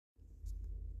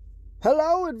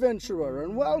Hello, adventurer,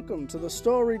 and welcome to the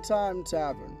Storytime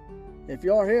Tavern. If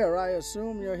you're here, I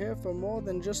assume you're here for more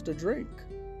than just a drink.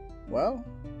 Well,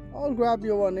 I'll grab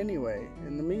you one anyway.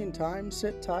 In the meantime,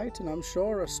 sit tight, and I'm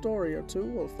sure a story or two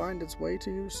will find its way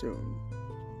to you soon.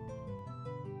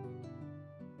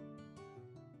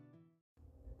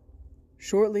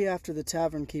 Shortly after the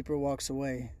tavern keeper walks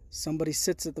away, somebody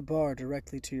sits at the bar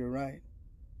directly to your right.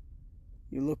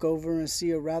 You look over and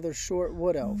see a rather short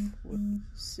wood elf with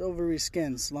silvery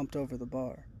skin slumped over the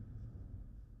bar.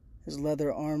 His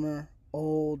leather armor,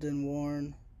 old and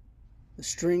worn. The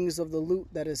strings of the lute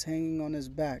that is hanging on his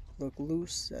back look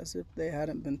loose as if they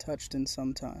hadn't been touched in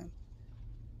some time.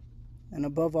 And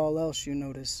above all else, you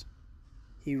notice,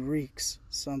 he reeks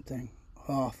something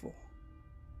awful.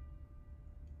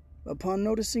 Upon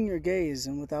noticing your gaze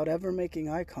and without ever making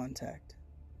eye contact,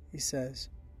 he says,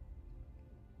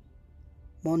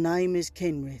 "My name is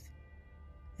Kenwrith,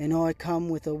 and I come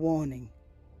with a warning.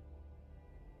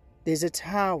 There's a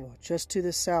tower just to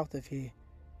the south of here.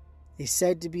 It's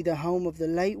said to be the home of the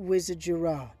late wizard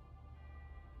Girard.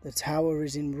 The tower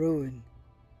is in ruin.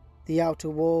 The outer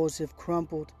walls have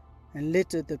crumbled and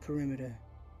littered the perimeter.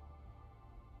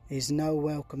 It's no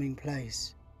welcoming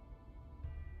place.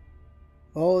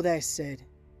 All that said,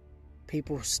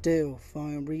 people still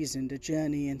find reason to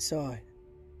journey inside.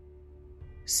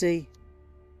 See,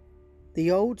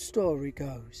 the old story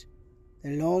goes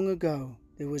that long ago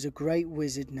there was a great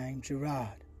wizard named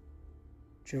Girard.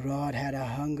 Girard had a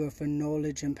hunger for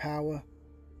knowledge and power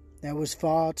that was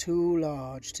far too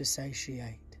large to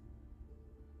satiate.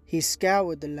 He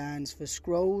scoured the lands for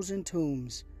scrolls and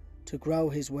tombs to grow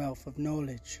his wealth of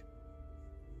knowledge.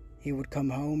 He would come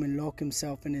home and lock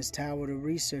himself in his tower to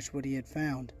research what he had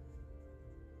found.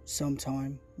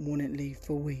 Sometime wouldn't leave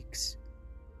for weeks.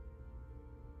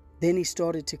 Then he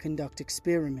started to conduct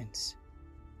experiments.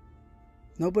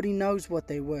 Nobody knows what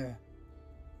they were,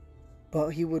 but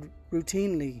he would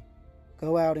routinely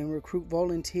go out and recruit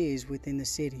volunteers within the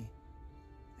city.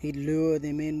 He'd lure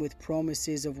them in with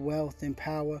promises of wealth and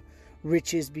power,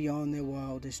 riches beyond their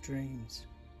wildest dreams.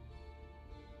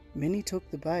 Many took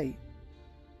the bait,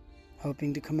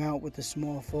 hoping to come out with a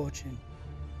small fortune.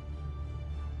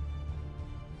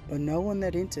 But no one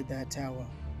that entered that tower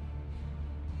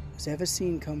was ever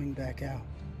seen coming back out.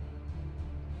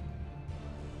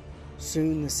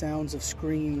 Soon the sounds of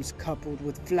screams coupled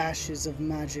with flashes of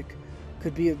magic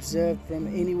could be observed from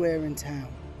anywhere in town.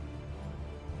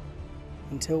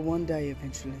 Until one day,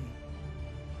 eventually,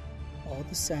 all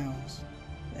the sounds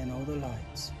and all the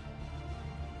lights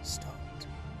stopped.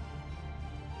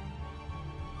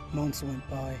 Months went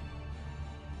by,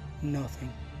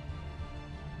 nothing.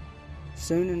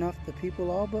 Soon enough, the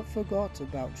people all but forgot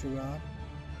about Girard,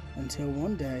 until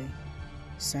one day,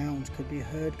 sounds could be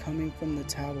heard coming from the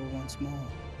tower once more.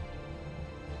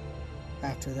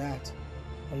 After that,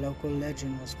 a local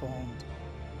legend was formed.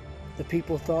 The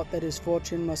people thought that his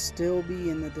fortune must still be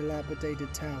in the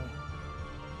dilapidated tower.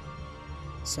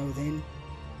 So then,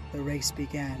 the race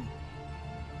began.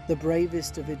 The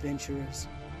bravest of adventurers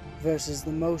versus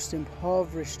the most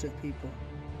impoverished of people,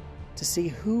 to see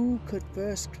who could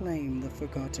first claim the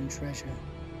forgotten treasure.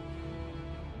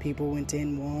 People went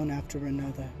in one after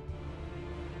another,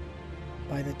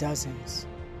 by the dozens,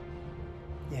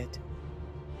 yet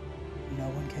no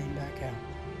one came back out.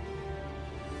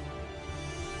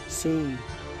 Soon,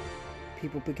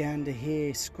 people began to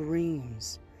hear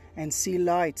screams and see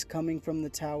lights coming from the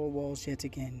tower walls yet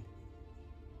again.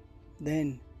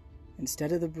 Then,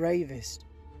 instead of the bravest,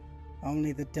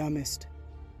 only the dumbest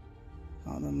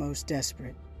or the most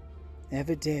desperate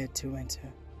ever dared to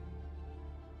enter.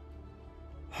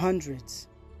 Hundreds,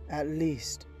 at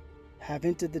least, have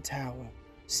entered the tower,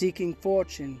 seeking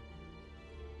fortune,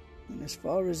 and as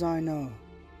far as I know,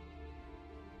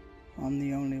 I'm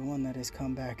the only one that has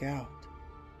come back out.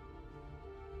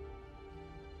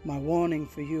 My warning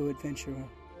for you, adventurer,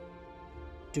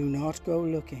 do not go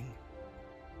looking.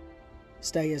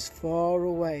 Stay as far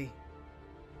away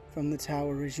from the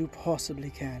tower as you possibly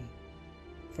can,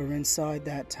 for inside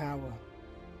that tower,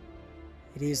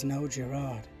 it is no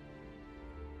Girard.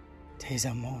 'Tis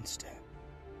a monster.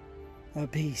 A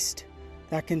beast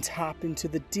that can tap into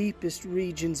the deepest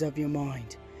regions of your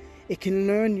mind. It can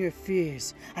learn your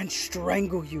fears and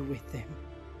strangle you with them.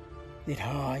 It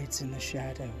hides in the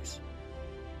shadows.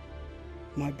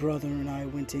 My brother and I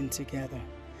went in together,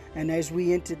 and as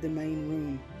we entered the main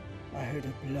room, I heard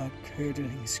a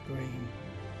blood-curdling scream.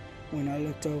 When I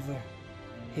looked over,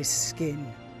 his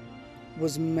skin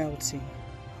was melting,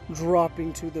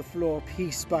 dropping to the floor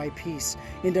piece by piece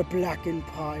into blackened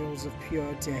piles of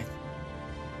pure death.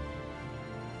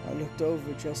 I looked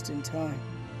over just in time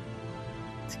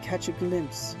to catch a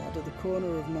glimpse out of the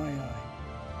corner of my eye.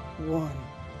 One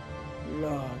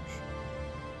large,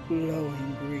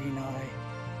 glowing green eye.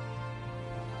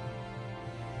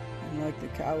 And like the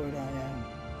coward I am,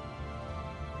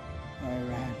 I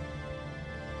ran.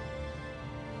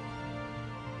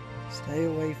 Stay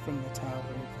away from the tower,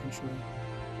 adventurer.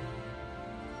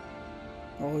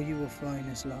 All you will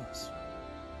find is loss.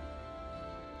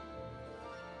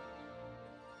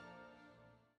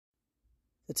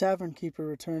 The tavern keeper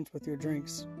returns with your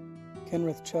drinks.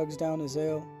 Kenwrith chugs down his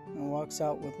ale and walks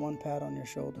out with one pat on your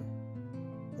shoulder.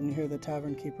 Then you hear the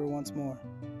tavern keeper once more.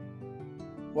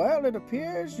 Well, it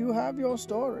appears you have your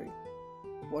story.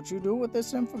 What you do with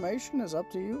this information is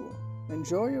up to you.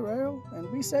 Enjoy your ale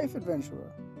and be safe,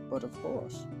 adventurer. But of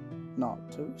course,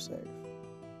 not too safe.